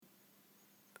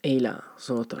Ehi là,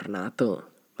 sono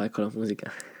tornato. Vai con la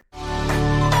musica.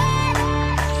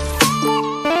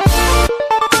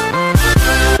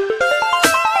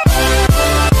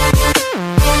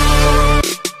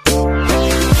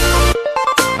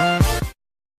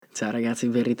 Ciao ragazzi,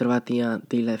 ben ritrovati a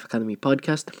The Life Academy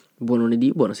Podcast. Buon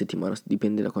lunedì, buona settimana,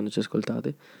 dipende da quando ci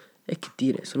ascoltate. E che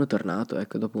dire, sono tornato,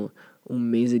 ecco, dopo un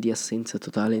mese di assenza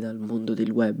totale dal mondo del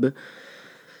web.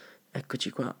 Eccoci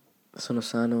qua, sono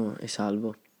sano e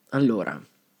salvo. Allora,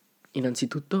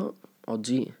 innanzitutto,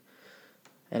 oggi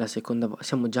è la seconda volta,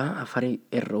 siamo già a fare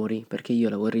errori, perché io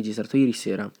l'avevo registrato ieri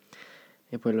sera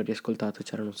e poi l'ho riascoltato,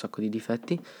 c'erano un sacco di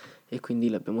difetti e quindi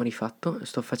l'abbiamo rifatto.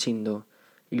 Sto facendo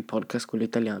il podcast, quello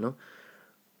italiano,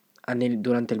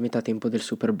 durante il metatempo del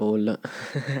Super Bowl,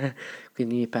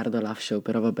 quindi mi perdo l'half show,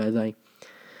 però vabbè dai,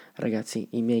 ragazzi,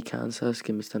 i miei Kansas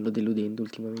che mi stanno deludendo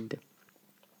ultimamente.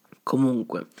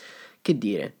 Comunque, che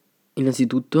dire,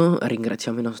 innanzitutto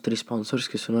ringraziamo i nostri sponsors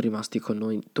che sono rimasti con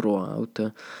noi throughout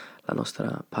la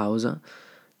nostra pausa,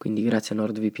 quindi grazie a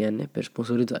NordVPN per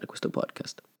sponsorizzare questo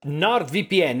podcast.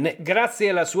 NordVPN, grazie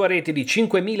alla sua rete di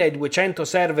 5200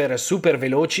 server super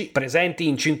veloci presenti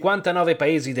in 59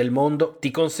 paesi del mondo, ti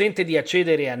consente di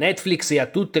accedere a Netflix e a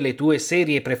tutte le tue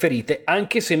serie preferite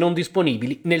anche se non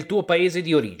disponibili nel tuo paese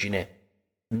di origine.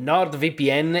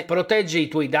 NordVPN protegge i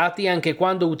tuoi dati anche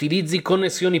quando utilizzi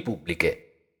connessioni pubbliche.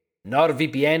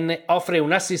 NordVPN offre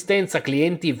un'assistenza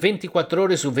clienti 24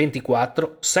 ore su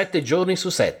 24, 7 giorni su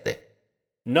 7.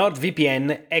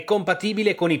 NordVPN è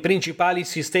compatibile con i principali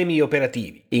sistemi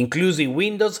operativi, inclusi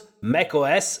Windows,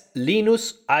 macOS,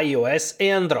 Linux, iOS e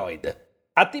Android.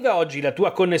 Attiva oggi la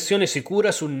tua connessione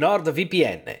sicura su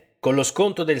NordVPN con lo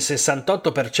sconto del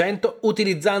 68%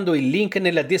 utilizzando il link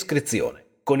nella descrizione.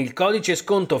 Con il codice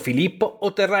sconto Filippo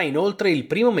otterrai inoltre il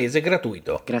primo mese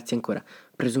gratuito. Grazie ancora.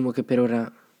 Presumo che per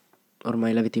ora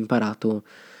ormai l'avete imparato.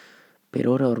 Per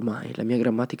ora ormai la mia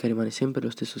grammatica rimane sempre lo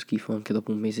stesso schifo anche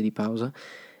dopo un mese di pausa.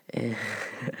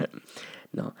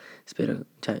 No,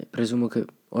 presumo che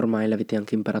ormai l'avete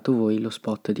anche imparato voi, lo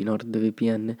spot di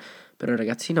NordVPN. Però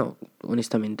ragazzi no,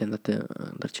 onestamente andate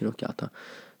a darci un'occhiata.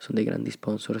 Sono dei grandi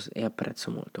sponsors e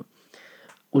apprezzo molto.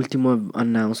 Ultimo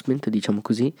announcement, diciamo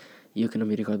così, io che non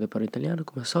mi ricordo il parole italiano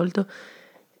come al solito.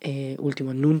 E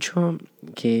ultimo annuncio,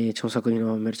 che c'è un sacco di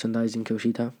nuova merchandising che è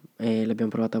uscita e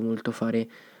l'abbiamo provata molto a fare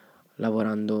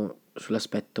lavorando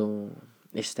sull'aspetto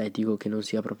estetico, che non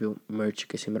sia proprio merch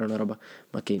che sembra una roba,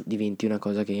 ma che diventi una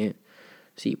cosa che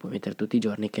sì, puoi mettere tutti i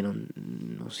giorni, che non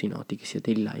si noti che sia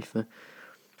daily life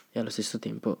e allo stesso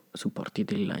tempo supporti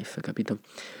daily life, capito?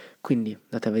 Quindi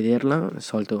andate a vederla nel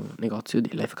solito negozio di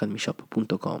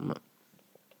lifeacademyshop.com.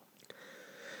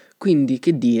 Quindi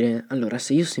che dire, allora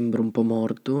se io sembro un po'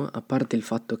 morto, a parte il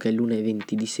fatto che è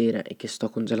l'1:20 di sera e che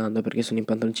sto congelando perché sono in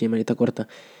pantaloncini di maniera corta,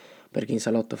 perché in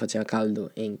salotto faceva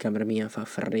caldo e in camera mia fa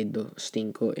freddo,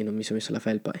 stinco e non mi sono messo la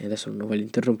felpa e adesso non voglio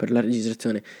interrompere la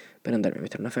registrazione per andarmi a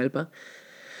mettere una felpa.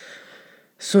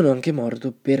 Sono anche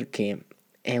morto perché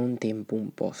è un tempo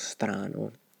un po'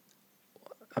 strano,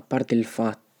 a parte il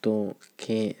fatto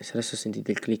che, se adesso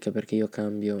sentite il click perché io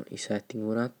cambio i setting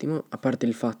un attimo, a parte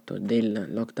il fatto del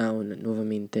lockdown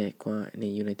nuovamente qua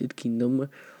negli United Kingdom,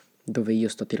 dove io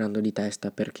sto tirando di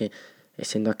testa perché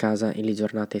essendo a casa e le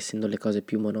giornate essendo le cose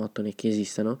più monotone che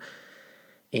esistano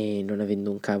e non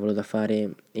avendo un cavolo da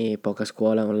fare e poca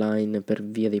scuola online per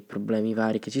via dei problemi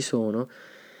vari che ci sono,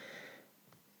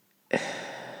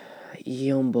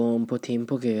 io ho un po'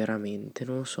 tempo che veramente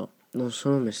non lo so, non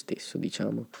sono me stesso,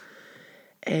 diciamo.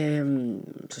 Sono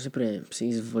sempre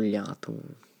svogliato,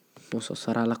 non so,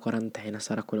 sarà la quarantena,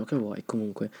 sarà quello che vuoi,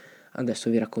 comunque adesso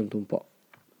vi racconto un po'.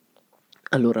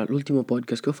 Allora, l'ultimo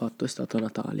podcast che ho fatto è stato a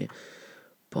Natale,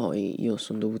 poi io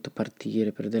sono dovuto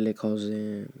partire per delle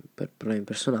cose, per problemi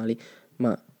personali,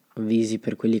 ma avvisi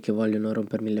per quelli che vogliono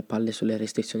rompermi le palle sulle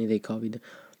restrizioni dei Covid.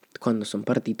 Quando sono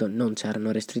partito non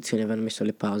c'erano restrizioni, avevano messo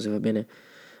le pause, va bene?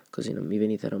 Così non mi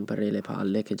venite a rompere le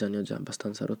palle, che già ne ho già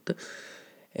abbastanza rotte.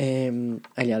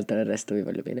 Agli altri del resto vi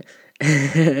voglio bene.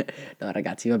 No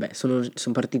ragazzi, vabbè, sono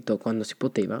partito quando si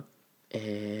poteva.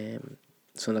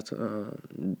 Sono andato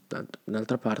da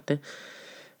un'altra parte.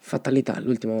 Fatalità,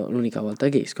 l'unica volta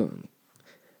che esco,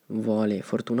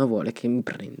 fortuna vuole che mi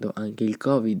prendo anche il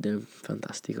Covid.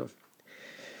 Fantastico.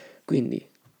 Quindi,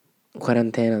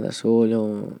 quarantena da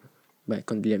solo, beh,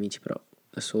 con degli amici però,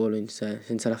 da solo in sé,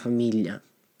 senza la famiglia,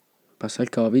 passa il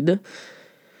Covid.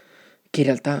 Che in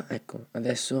realtà, ecco,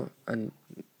 adesso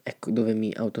ecco dove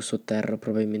mi autosotterro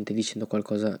probabilmente dicendo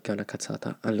qualcosa che è una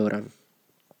cazzata. Allora,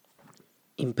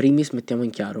 in primis mettiamo in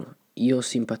chiaro, io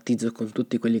simpatizzo con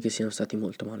tutti quelli che siano stati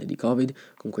molto male di Covid,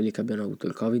 con quelli che abbiano avuto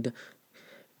il Covid,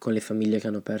 con le famiglie che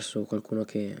hanno perso qualcuno a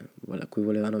cui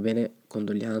volevano bene,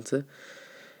 condoglianze.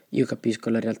 Io capisco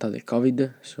la realtà del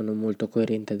Covid, sono molto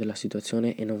coerente della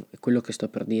situazione e quello che sto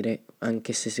per dire,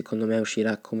 anche se secondo me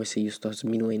uscirà come se io sto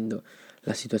sminuendo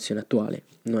la situazione attuale,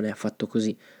 non è affatto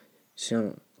così.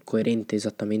 Sono coerente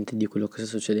esattamente di quello che sta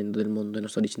succedendo nel mondo e non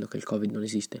sto dicendo che il Covid non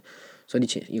esiste. Sto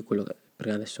dicendo io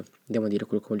perché adesso andiamo a dire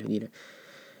quello che voglio dire.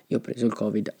 Io ho preso il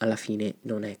Covid, alla fine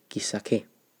non è chissà che,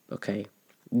 ok?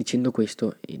 Dicendo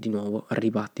questo, e di nuovo, al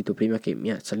ribattito, prima che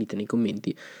mi salite nei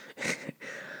commenti,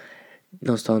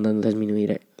 non sto andando a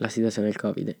sminuire la situazione del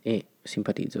Covid e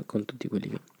simpatizzo con tutti quelli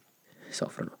che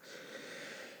soffrono.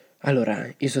 Allora,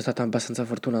 io sono stato abbastanza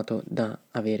fortunato da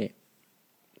avere,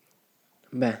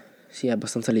 sì, è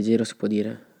abbastanza leggero si può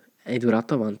dire, è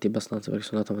durato avanti abbastanza perché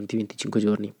sono andato avanti 25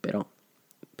 giorni, però,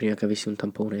 prima che avessi un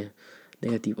tampone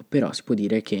negativo, però si può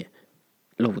dire che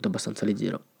l'ho avuto abbastanza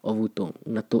leggero, ho avuto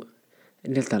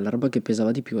in realtà la roba che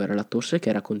pesava di più era la tosse che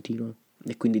era continua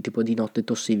e quindi tipo di notte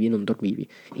tossivi e non dormivi.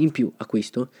 In più a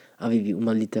questo avevi un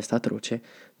mal di testa atroce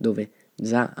dove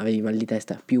già avevi mal di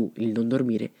testa più il non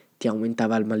dormire ti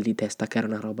aumentava il mal di testa che era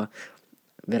una roba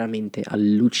veramente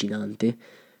allucinante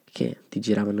che ti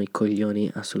giravano i coglioni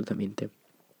assolutamente.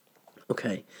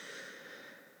 Ok.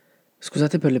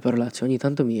 Scusate per le parolacce, ogni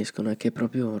tanto mi escono, è che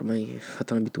proprio ormai ho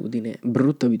fatto un'abitudine,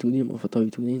 brutta abitudine, ma ho fatto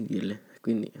l'abitudine di dirle,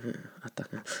 quindi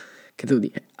attacca. Che devo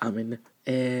dire? Amen.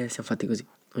 E siamo fatti così,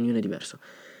 ognuno è diverso.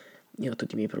 Io ho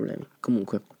tutti i miei problemi.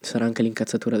 Comunque, sarà anche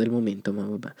l'incazzatura del momento, ma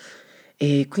vabbè.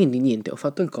 E quindi niente, ho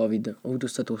fatto il Covid, ho avuto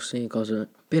sta tosse e cose.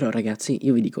 Però ragazzi,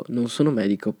 io vi dico, non sono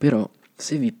medico, però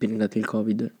se vi prendete il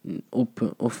Covid,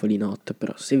 hopefully not,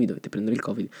 però se vi dovete prendere il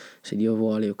Covid, se Dio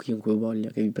vuole o chiunque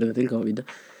voglia che vi prendete il Covid,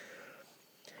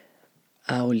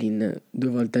 Aulin 2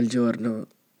 volte al giorno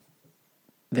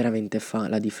veramente fa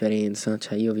la differenza.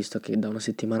 Cioè io ho visto che da una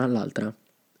settimana all'altra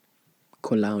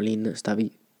con l'Aulin stavi,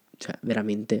 cioè,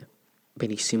 veramente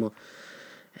benissimo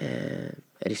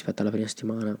rispetto alla prima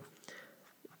settimana.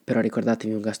 Però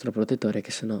ricordatevi un gastroprotettore,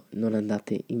 che sennò non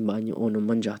andate in bagno o non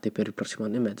mangiate per il prossimo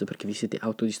anno e mezzo perché vi siete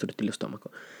autodistrutti lo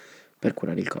stomaco per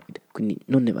curare il Covid, quindi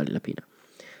non ne vale la pena.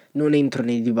 Non entro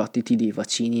nei dibattiti di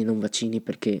vaccini e non vaccini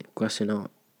perché qua sennò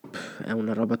è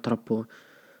una roba troppo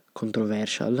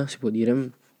controversial, si può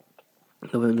dire,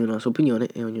 dove ognuno ha la sua opinione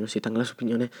e ognuno si tenga la sua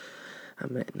opinione. A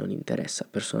me non interessa,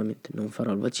 personalmente non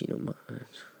farò il vaccino, ma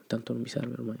tanto non mi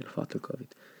serve, ormai l'ho fatto il Covid.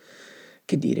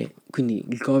 Che dire, quindi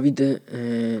il Covid,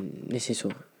 nel senso,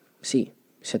 sì,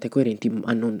 siete coerenti,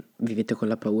 ma non vivete con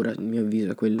la paura, il mio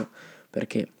avviso è quello,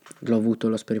 perché l'ho avuto,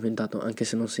 l'ho sperimentato, anche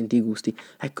se non senti i gusti.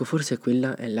 Ecco, forse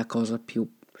quella è la cosa più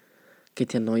che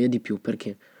ti annoia di più,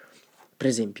 perché, per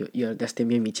esempio, io adesso ai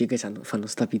miei amici che fanno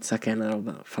sta pizza che è una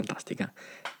roba fantastica.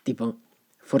 Tipo,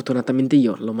 fortunatamente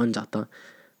io l'ho mangiata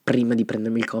prima di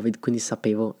prendermi il Covid, quindi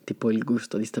sapevo tipo il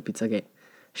gusto di sta pizza che...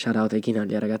 Shout out ai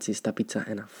Chinaglia, ragazzi, sta pizza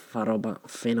è una roba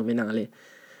fenomenale.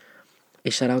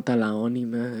 E shout out alla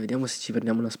Onim, vediamo se ci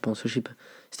prendiamo una sponsorship.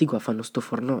 Sti qua fanno sto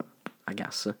forno a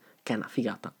gas, che è una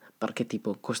figata, perché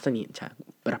tipo costa niente, cioè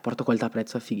rapporto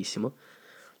qualità-prezzo è fighissimo.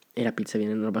 E la pizza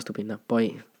viene una roba stupenda.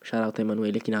 Poi shout out a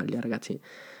Emanuele Chinaglia, ragazzi,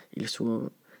 il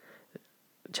suo...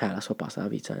 cioè la sua pasta, la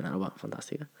pizza è una roba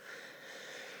fantastica.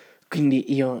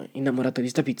 Quindi io, innamorato di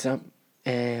sta pizza,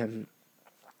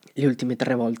 le ultime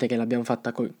 3 volte che l'abbiamo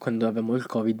fatta quando avevamo il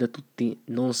Covid, tutti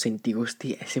non senti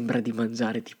gusti e sembra di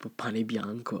mangiare tipo pane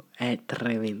bianco. È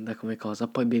tremenda come cosa.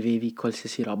 Poi bevevi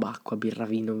qualsiasi roba, acqua, birra,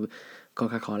 vino,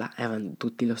 Coca-Cola, e avevano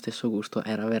tutti lo stesso gusto.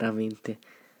 Era veramente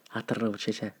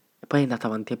atroce, cioè. E poi è andata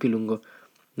avanti a più lungo.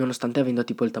 Nonostante avendo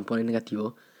tipo il tampone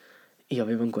negativo, io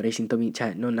avevo ancora i sintomi,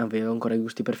 cioè non avevo ancora i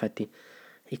gusti perfetti.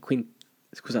 E quindi,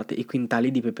 scusate, i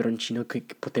quintali di peperoncino che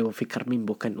potevo ficcarmi in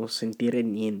bocca e non sentire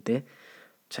niente.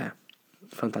 Cioè,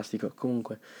 fantastico.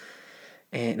 Comunque,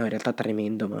 no, in realtà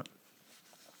tremendo, ma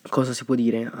cosa si può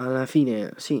dire? Alla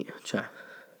fine, sì, cioè,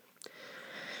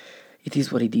 it is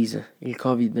what it is. Il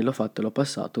Covid l'ho fatto, l'ho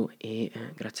passato e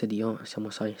grazie a Dio siamo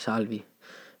salvi.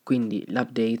 Quindi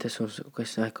l'update,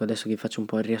 questo, ecco, adesso che faccio un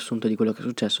po' il riassunto di quello che è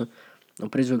successo. Ho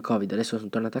preso il Covid, adesso sono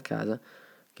tornato a casa,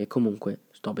 che comunque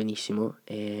sto benissimo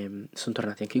e sono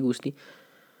tornati anche i gusti.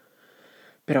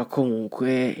 Però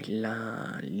comunque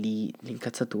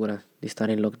l'incazzatura di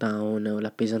stare in lockdown o la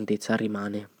pesantezza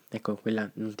rimane. Ecco, quella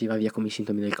non ti va via come i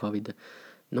sintomi del Covid.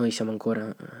 Noi siamo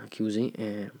ancora chiusi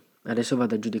e adesso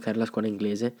vado a giudicare la scuola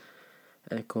inglese.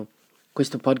 Ecco,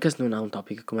 questo podcast non ha un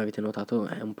topic, come avete notato,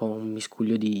 è un po' un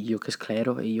miscuglio di io che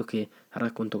sclero e io che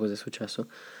racconto cosa è successo.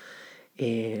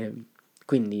 E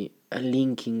quindi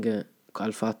linking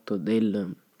al fatto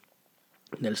del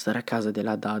stare a casa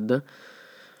della dad.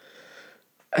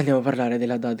 Andiamo a parlare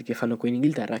della DAD che fanno qui in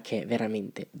Inghilterra, che è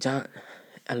veramente già...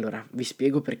 Allora, vi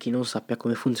spiego per chi non sappia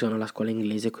come funziona la scuola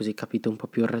inglese, così capite un po'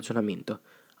 più il ragionamento.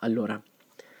 Allora,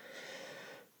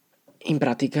 in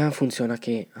pratica funziona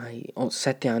che ho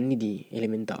 7 anni di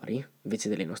elementari, invece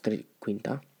delle nostre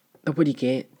quinta.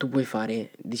 Dopodiché tu puoi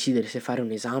decidere se fare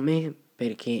un esame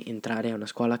perché entrare a una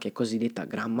scuola che è cosiddetta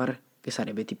grammar, che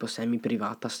sarebbe tipo semi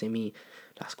privata, semi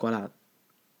la scuola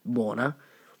buona,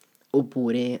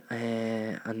 oppure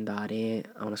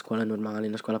andare a una scuola normale,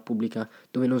 una scuola pubblica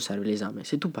dove non serve l'esame.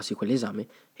 Se tu passi quell'esame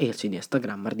e accedi a sta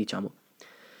grammar, diciamo,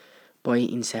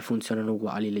 poi in sé funzionano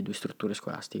uguali le due strutture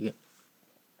scolastiche.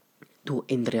 Tu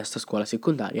entri a sta scuola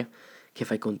secondaria, che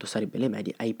fai conto sarebbe le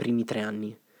medie, ai primi 3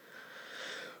 anni.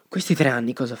 Questi 3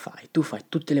 anni cosa fai? Tu fai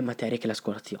tutte le materie che la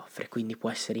scuola ti offre, quindi può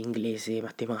essere inglese,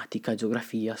 matematica,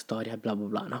 geografia, storia, bla bla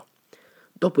bla, no?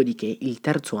 Dopodiché il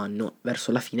terzo anno,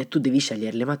 verso la fine, tu devi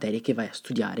scegliere le materie che vai a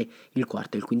studiare il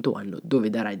quarto e il quinto anno,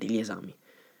 dove darai degli esami,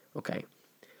 ok?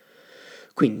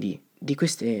 Quindi di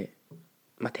queste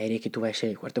materie che tu vai a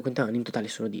scegliere il quarto e quinto anno, in totale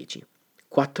sono 10.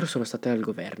 4 sono state dal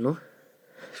governo.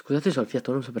 Scusate se ho il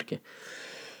fiato, non so perché.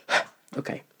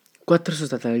 Ok. 4 sono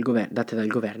state date dal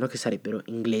governo, che sarebbero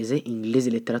inglese, inglese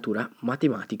letteratura,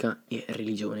 matematica e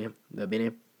religione, va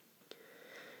bene?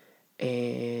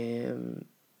 Ehm,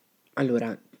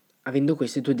 allora, avendo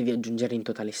queste tu devi aggiungere in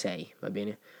totale 6, va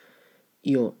bene?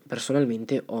 Io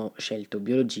personalmente ho scelto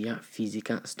biologia,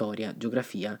 fisica, storia,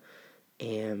 geografia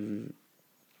e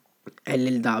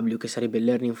LLW, che sarebbe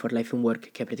Learning for Life and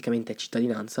Work, che praticamente è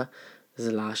cittadinanza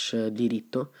slash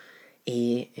diritto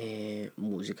e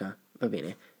musica, va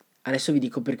bene. Adesso vi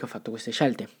dico perché ho fatto queste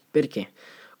scelte. Perché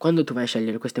quando tu vai a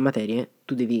scegliere queste materie,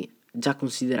 tu devi già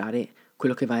considerare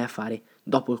quello che vai a fare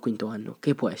dopo il quinto anno,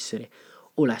 che può essere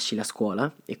o lasci la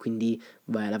scuola e quindi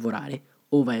vai a lavorare,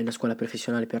 o vai a una scuola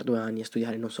professionale per 2 anni a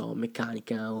studiare, non so,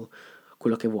 meccanica o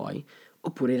quello che vuoi,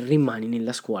 oppure rimani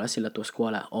nella scuola se la tua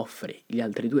scuola offre gli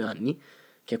altri 2 anni,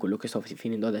 che è quello che sto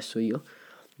finendo adesso io,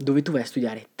 dove tu vai a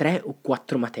studiare 3 o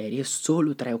 4 materie,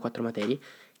 solo 3 o 4 materie,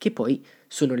 che poi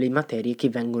sono le materie che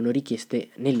vengono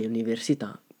richieste nelle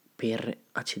università per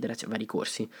accedere a vari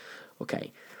corsi,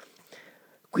 ok?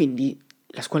 Quindi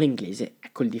la scuola inglese,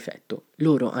 ecco il difetto,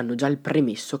 loro hanno già il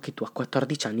premesso che tu a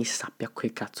 14 anni sappia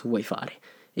che cazzo vuoi fare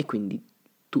e quindi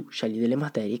tu scegli delle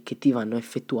materie che ti vanno a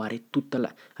effettuare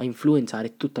a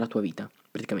influenzare tutta la tua vita,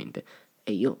 praticamente.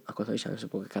 E io a 14 anni non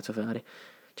sapevo che cazzo fare,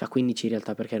 cioè a 15 in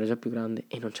realtà perché ero già più grande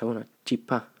e non c'avevo una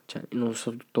cippa, cioè non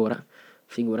so tuttora,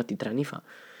 figurati 3 anni fa.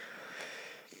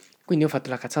 Quindi ho fatto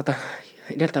la cazzata,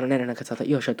 in realtà non era una cazzata,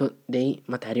 io ho scelto dei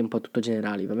materie un po' tutto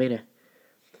generali, va bene?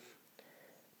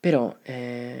 Però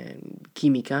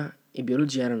chimica e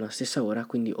biologia erano alla stessa ora,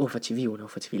 quindi o facevi una o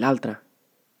facevi l'altra.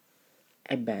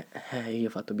 E beh, io ho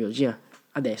fatto biologia.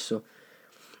 Adesso,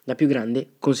 da più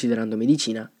grande, considerando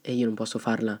medicina, e io non posso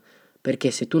farla,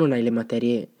 perché se tu non hai le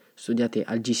materie studiate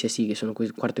al GCSE, che sono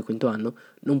il quarto e quinto anno,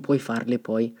 non puoi farle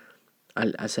poi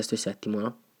al sesto e settimo,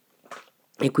 no?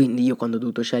 E quindi io quando ho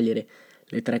dovuto scegliere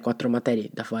le 3-4 materie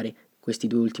da fare questi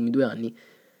ultimi 2 anni,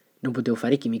 non potevo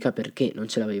fare chimica perché non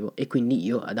ce l'avevo e quindi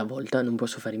io ad a volta non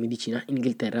posso fare medicina in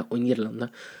Inghilterra o in Irlanda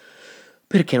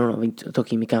perché non ho vinto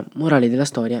chimica. Morale della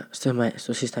storia, secondo me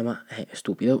questo sistema è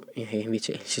stupido e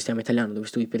invece il sistema italiano dove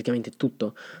studi praticamente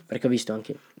tutto, perché ho visto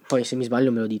anche, poi se mi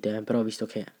sbaglio me lo dite, però ho visto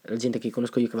che la gente che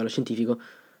conosco io che va allo scientifico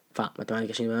fa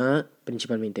matematica, cinema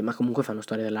principalmente, ma comunque fanno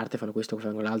storia dell'arte, fanno questo,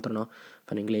 fanno quell'altro, no?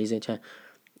 Fanno inglese, cioè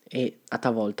e a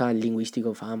talvolta il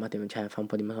linguistico cioè, fa un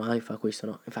po' di matematica, fa questo,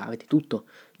 no? E fa, avete tutto.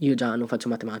 Io già non faccio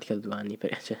matematica da 2 anni,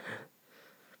 cioè,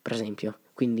 per esempio.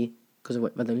 Quindi, cosa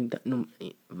vuoi?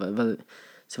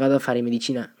 Se vado a fare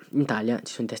medicina in Italia,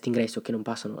 ci sono i test ingresso che non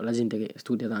passano la gente che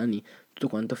studia da anni, tutto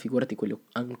quanto, figurati quello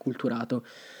acculturato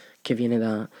che viene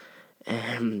da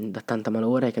tanta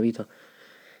malora, hai capito?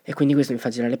 E quindi questo mi fa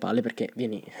girare le palle perché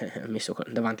vieni messo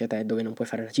davanti a te dove non puoi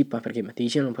fare una cippa perché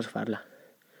medicina non posso farla.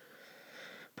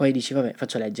 Poi dici, vabbè,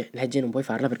 faccio legge. Legge non puoi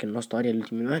farla perché non ho storia negli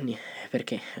ultimi 2 anni.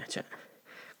 Perché? Cioè,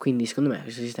 quindi secondo me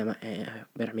questo sistema è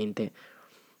veramente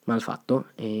mal fatto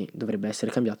e dovrebbe essere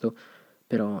cambiato.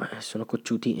 Però sono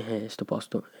cocciuti sto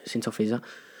posto, senza offesa.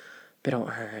 Però,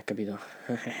 capito?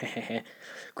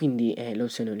 Quindi è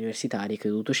l'opzione universitaria che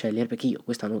ho dovuto scegliere perché io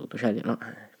quest'anno ho dovuto scegliere, no?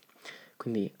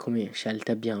 Quindi come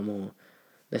scelte abbiamo...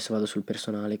 Adesso vado sul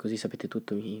personale così sapete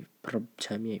tutto,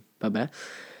 vabbè.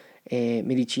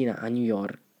 Medicina a New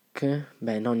York,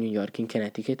 beh non New York, in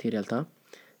Connecticut in realtà,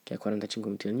 che è a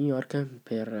 45 minuti da New York,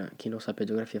 per chi non sappia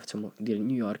geografia facciamo dire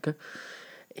New York,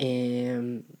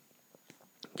 e,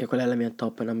 che quella è la mia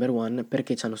top number one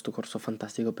perché c'hanno sto corso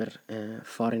fantastico per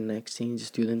foreign exchange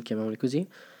student, chiamiamoli così,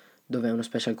 dove è uno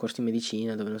special course di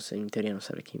medicina, dove in teoria non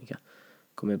serve chimica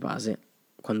come base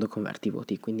quando converti i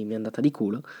voti, quindi mi è andata di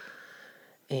culo.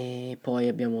 E poi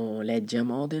abbiamo legge a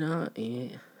Modena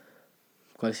e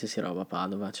qualsiasi roba a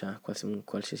Padova, cioè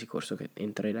qualsiasi corso che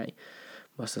entrerei,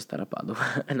 basta stare a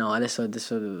Padova. No, adesso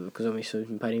cosa ho messo?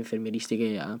 Impari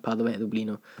infermieristiche a Padova e a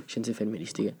Dublino, scienze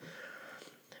infermieristiche,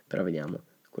 però vediamo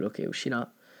quello che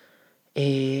uscirà.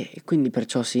 E quindi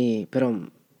perciò sì, però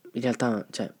in realtà,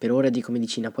 cioè, per ora dico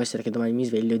medicina, può essere che domani mi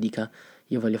sveglio e dica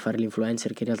io voglio fare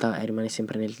l'influencer, che in realtà rimane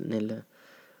sempre nel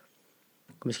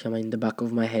come si chiama, in the back of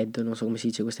my head, non so come si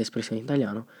dice questa espressione in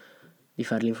italiano, di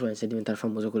fare l'influencer e diventare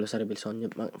famoso, quello sarebbe il sogno,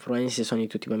 ma probabilmente sia il sogno di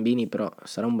tutti i bambini, però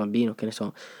sarà un bambino, che ne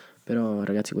so, però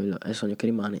ragazzi quello è il sogno che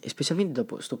rimane, e specialmente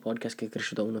dopo sto podcast che è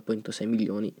cresciuto a 1,6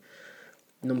 milioni,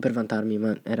 non per vantarmi,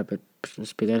 ma era per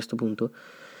spiegare questo punto,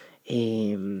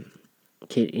 e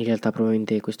che in realtà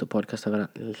probabilmente questo podcast avrà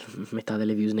metà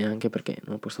delle views neanche, perché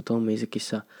non ho postato un mese,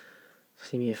 chissà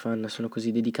se i miei fan sono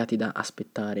così dedicati da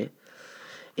aspettare.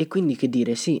 E quindi che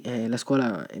dire, sì, la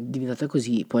scuola è diventata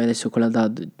così, poi adesso con la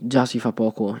DAD già si fa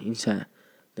poco in sé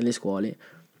nelle scuole,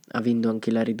 avendo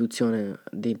anche la riduzione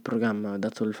del programma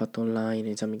dato il fatto online,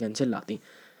 esami cancellati,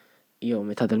 io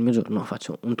metà del mio giorno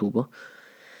faccio un tubo.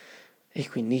 E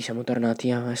quindi siamo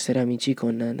tornati a essere amici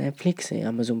con Netflix e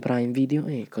Amazon Prime Video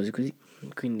e cose così.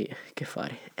 Quindi che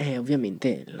fare? E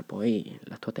ovviamente poi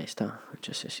la tua testa,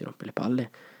 cioè se si rompe le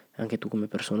palle, anche tu come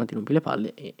persona ti rompi le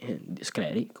palle e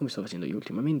scleri, come sto facendo io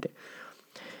ultimamente.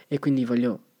 E quindi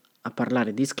voglio a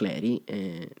parlare di scleri,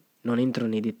 non entro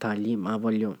nei dettagli, ma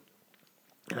voglio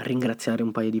ringraziare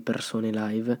un paio di persone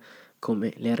live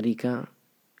come l'Enrica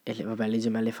e vabbè, le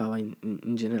gemelle Fava in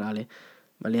generale,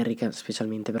 ma l'Enrica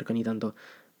specialmente perché ogni tanto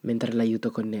mentre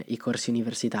l'aiuto con i corsi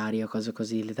universitari o cose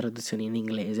così, le traduzioni in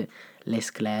inglese, le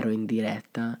sclero in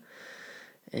diretta,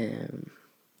 ehm,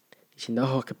 dicendo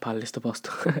oh che palle sto posto,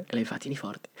 e lei fa tieni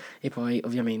forte. E poi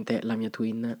ovviamente la mia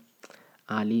twin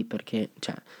Ali, perché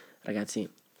cioè ragazzi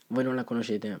voi non la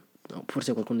conoscete, no,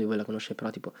 forse qualcuno di voi la conosce,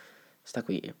 però tipo sta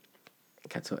qui,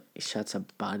 cazzo, shut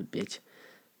up bad bitch.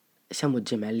 Siamo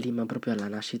gemelli, ma proprio alla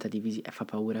nascita divisi e fa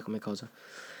paura come cosa.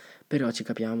 Però ci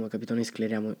capiamo, capito? Noi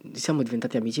scleriamo. Siamo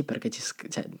diventati amici perché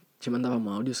ci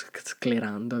mandavamo audio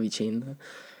sclerando a vicenda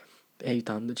e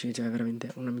aiutandoci. Cioè,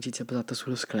 veramente un'amicizia basata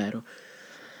sullo sclero.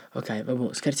 Ok,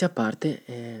 vabbè, scherzi a parte.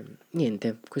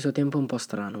 Niente, questo tempo è un po'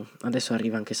 strano. Adesso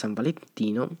arriva anche San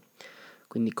Valentino.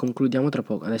 Quindi concludiamo tra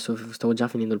poco. Adesso stavo già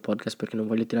finendo il podcast perché non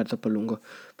voglio tirare troppo a lungo.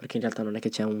 Perché in realtà non è che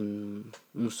c'è un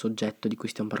soggetto di cui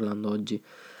stiamo parlando oggi.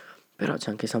 Però c'è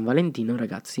anche San Valentino,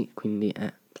 ragazzi, quindi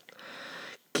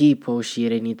chi può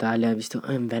uscire in Italia, visto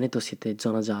in Veneto siete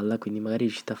zona gialla, quindi magari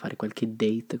riuscite a fare qualche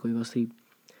date con i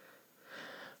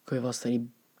vostri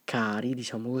cari,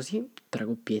 diciamo così, tra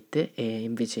coppiette, e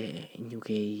invece in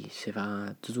UK si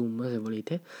fa Zoom se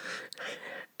volete.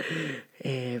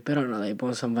 Però no, dai,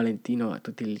 buon San Valentino a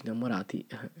tutti gli innamorati,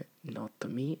 not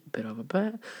me, però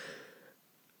vabbè.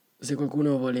 Se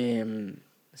qualcuno vuole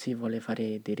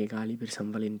fare dei regali per San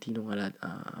Valentino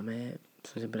a me,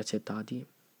 sono sempre accettati.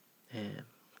 Eh,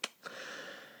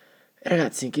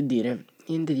 Ragazzi, che dire,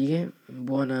 niente di che,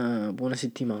 buona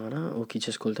settimana, o chi ci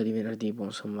ascolta di venerdì,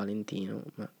 buon San Valentino,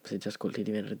 ma se ci ascolti di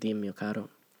venerdì, mio caro,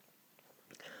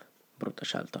 brutta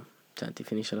scelta, cioè ti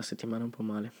finisce la settimana un po'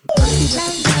 male.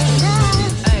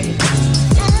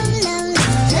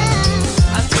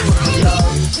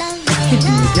 Che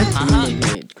dire, grazie mille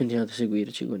che continuate a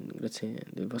seguirci, grazie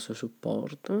del vostro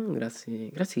supporto,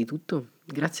 grazie di tutto,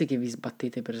 grazie che vi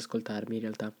sbattete per ascoltarmi in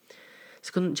realtà.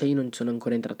 Cioè io non sono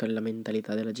ancora entrato nella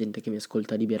mentalità della gente che mi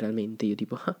ascolta liberalmente, io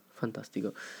tipo, ah,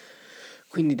 fantastico.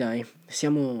 Quindi dai,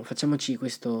 facciamoci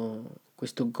questo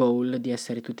goal di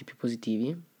essere tutti più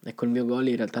positivi. Ecco, il mio goal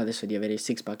in realtà adesso è di avere il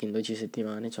six pack in 12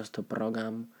 settimane, c'ho sto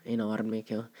programma enorme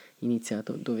che ho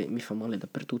iniziato dove mi fa male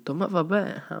dappertutto, ma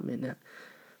vabbè, amen.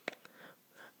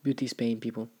 Beauty is pain,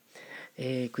 people.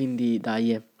 E quindi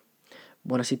dai,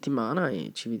 buona settimana e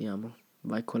ci vediamo.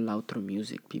 Vai con l'outro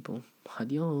music, people.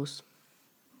 Adios.